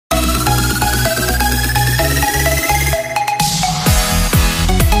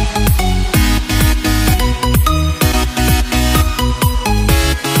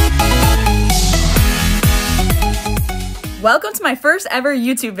is my first ever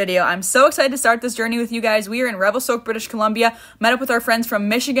YouTube video. I'm so excited to start this journey with you guys. We are in Revelstoke, British Columbia, met up with our friends from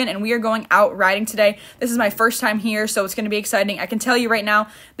Michigan, and we are going out riding today. This is my first time here, so it's going to be exciting. I can tell you right now,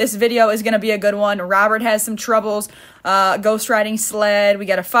 this video is going to be a good one. Robert has some troubles, ghost riding sled, we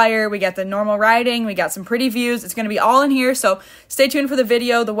got a fire, we got the normal riding, we got some pretty views. It's going to be all in here, so stay tuned for the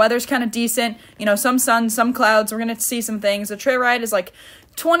video. The weather's kind of decent, you know, some sun, some clouds. We're going to see some things. The trail ride is like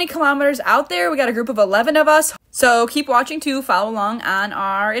 20 kilometers out there. We got a group of 11 of us. So keep watching to follow along on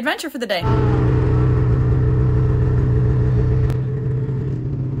our adventure for the day. Down the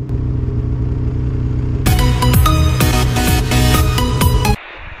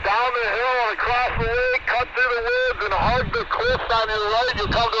hill and across the lake, cut through the woods and hug the cliffs on your right. You'll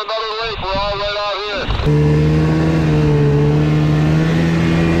come to another lake. We're all right out here.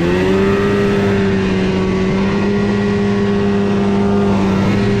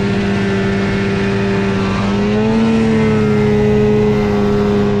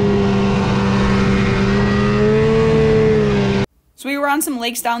 So we were on some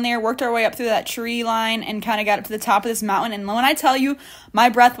lakes down there, worked our way up through that tree line, and kind of got up to the top of this mountain. And when I tell you, my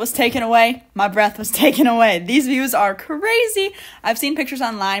breath was taken away, my breath was taken away. These views are crazy. I've seen pictures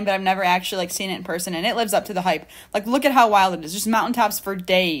online, but I've never actually seen it in person, and it lives up to the hype. Like, look at how wild it is. Just mountaintops for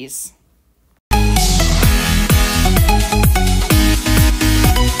days.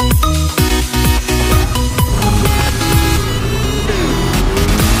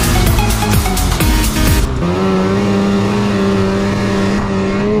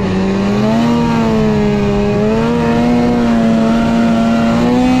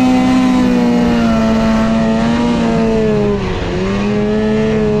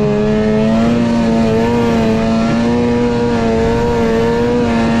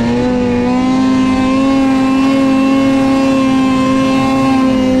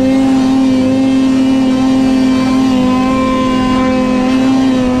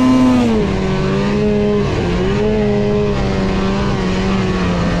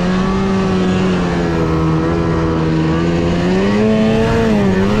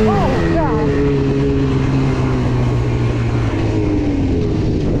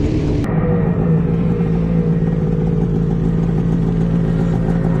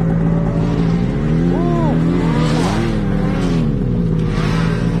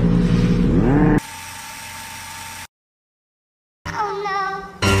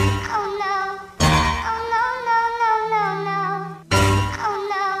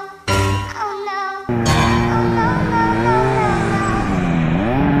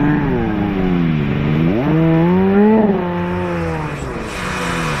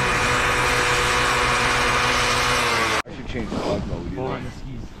 Change the plug mode.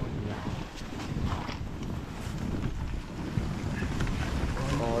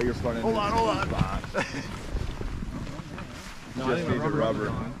 Oh, you're running. Hold on. Just need the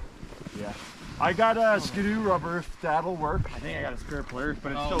rubber. Yeah. I got a skidoo rubber if that'll work. I think I got a spare Polaris,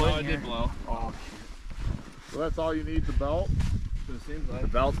 but it's still in here. It did blow. Oh. So that's all you need, the belt? So it seems like. The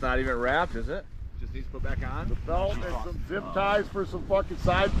belt's not even wrapped, is it? Just needs to put back on. The belt and some zip ties for some fucking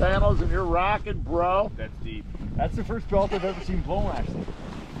side panels, and you're rocking, bro. That's deep. That's the first belt I've ever seen blown, actually.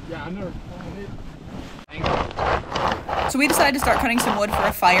 Yeah, I've never blown it. So we decided to start cutting some wood for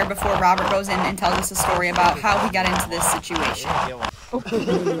a fire before Robert goes in and tells us a story about how he got into this situation.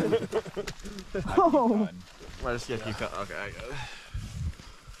 Oh. I just gotta keep cutting. Okay, I got it.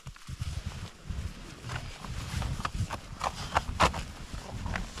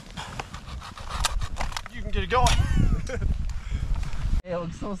 You can get it going. It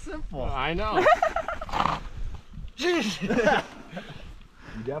looks so simple. I know. You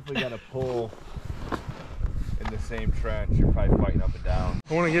definitely gotta pull in the same trench. You're probably fighting up and down.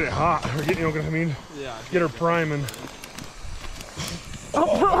 I want to get it hot, or get, you know what I mean? Yeah. Get her priming.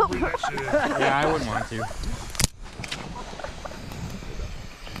 Yeah, I wouldn't want to.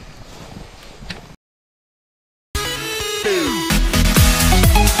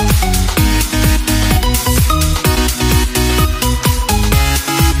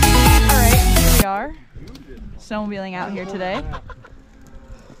 Snowmobiling out here today.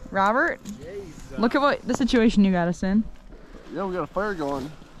 Robert, look at what the situation you got us in. Yeah, we got a fire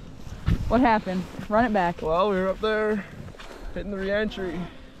going. What happened? Run it back. Well, we were up there hitting the re-entry.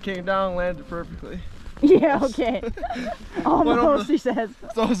 Came down, landed perfectly. Yeah, okay. Almost, he says.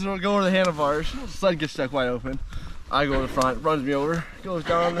 So I was going to go over the handlebars. Sled gets stuck wide open. I go to the front, runs me over, goes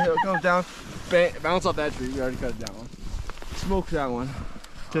down the hill, comes down, bang, bounce off that tree. We already cut it down. Smokes that one.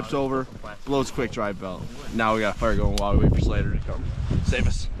 Tips over, blows quick dry belt. Now we got a fire going while we wait for Slater to come save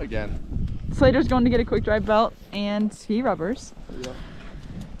us again. Slater's going to get a quick dry belt and ski rubbers. Yeah.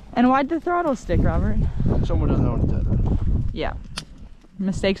 And why'd the throttle stick, Robert? Someone doesn't know what to do. Yeah.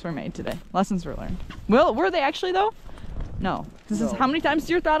 Mistakes were made today. Lessons were learned. Well, were they actually though? No. This is how many times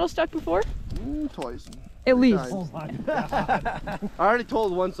your throttle stuck before? Twice. At least. Oh my God. I already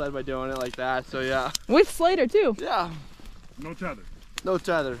told one side by doing it like that, so yeah. With Slater too. Yeah. No tether. No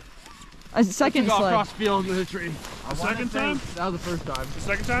tether. A second sled. Across field in the tree. The second time? That was the first time. The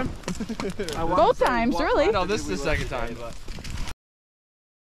second time? Both times, really. No, this is the second time. But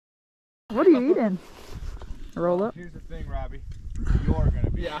What are you eating? Roll up. here's the thing, Robbie. You're gonna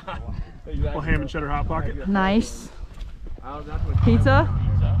be. Yeah. Well, ham and cheddar hot pocket. Nice. Pizza.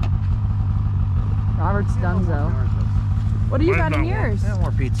 Robert's Dunzo. What do you got in yours?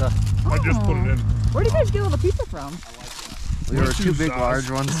 More pizza. I just put it in. Where do you guys get all the pizza from? There were two big sauce. large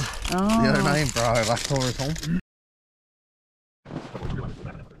ones the other Oh. night. Brought our leftovers home.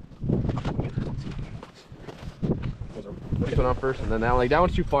 This one up first, and then that one. Like, that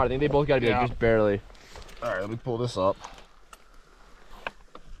one's too far. I think they both gotta be like, just barely. All right, let me pull this up.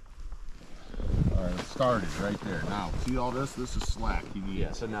 All right, it started right there. Now, see all this? This is slack. You need.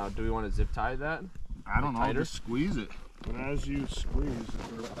 Yeah. So now, do we want to zip tie that? I don't know. tighter? Just squeeze it. But as you squeeze,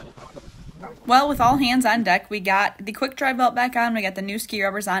 Well, with all hands on deck, we got the quick dry belt back on, we got the new ski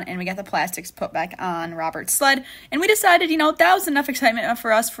rubbers on, and we got the plastics put back on Robert's sled. And we decided, you know, that was enough excitement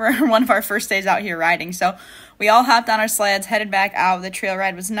for us for one of our first days out here riding. So we all hopped on our sleds, headed back out. The trail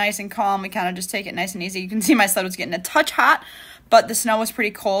ride was nice and calm. We kind of just take it nice and easy. You can see my sled was getting a touch hot, but the snow was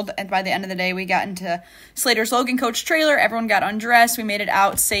pretty cold, and by the end of the day, we got into Slater's Logan Coach trailer. Everyone got undressed. We made it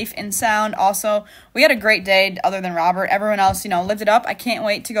out safe and sound. Also, we had a great day other than Robert. Everyone else, you know, lived it up. I can't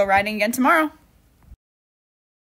wait to go riding again tomorrow.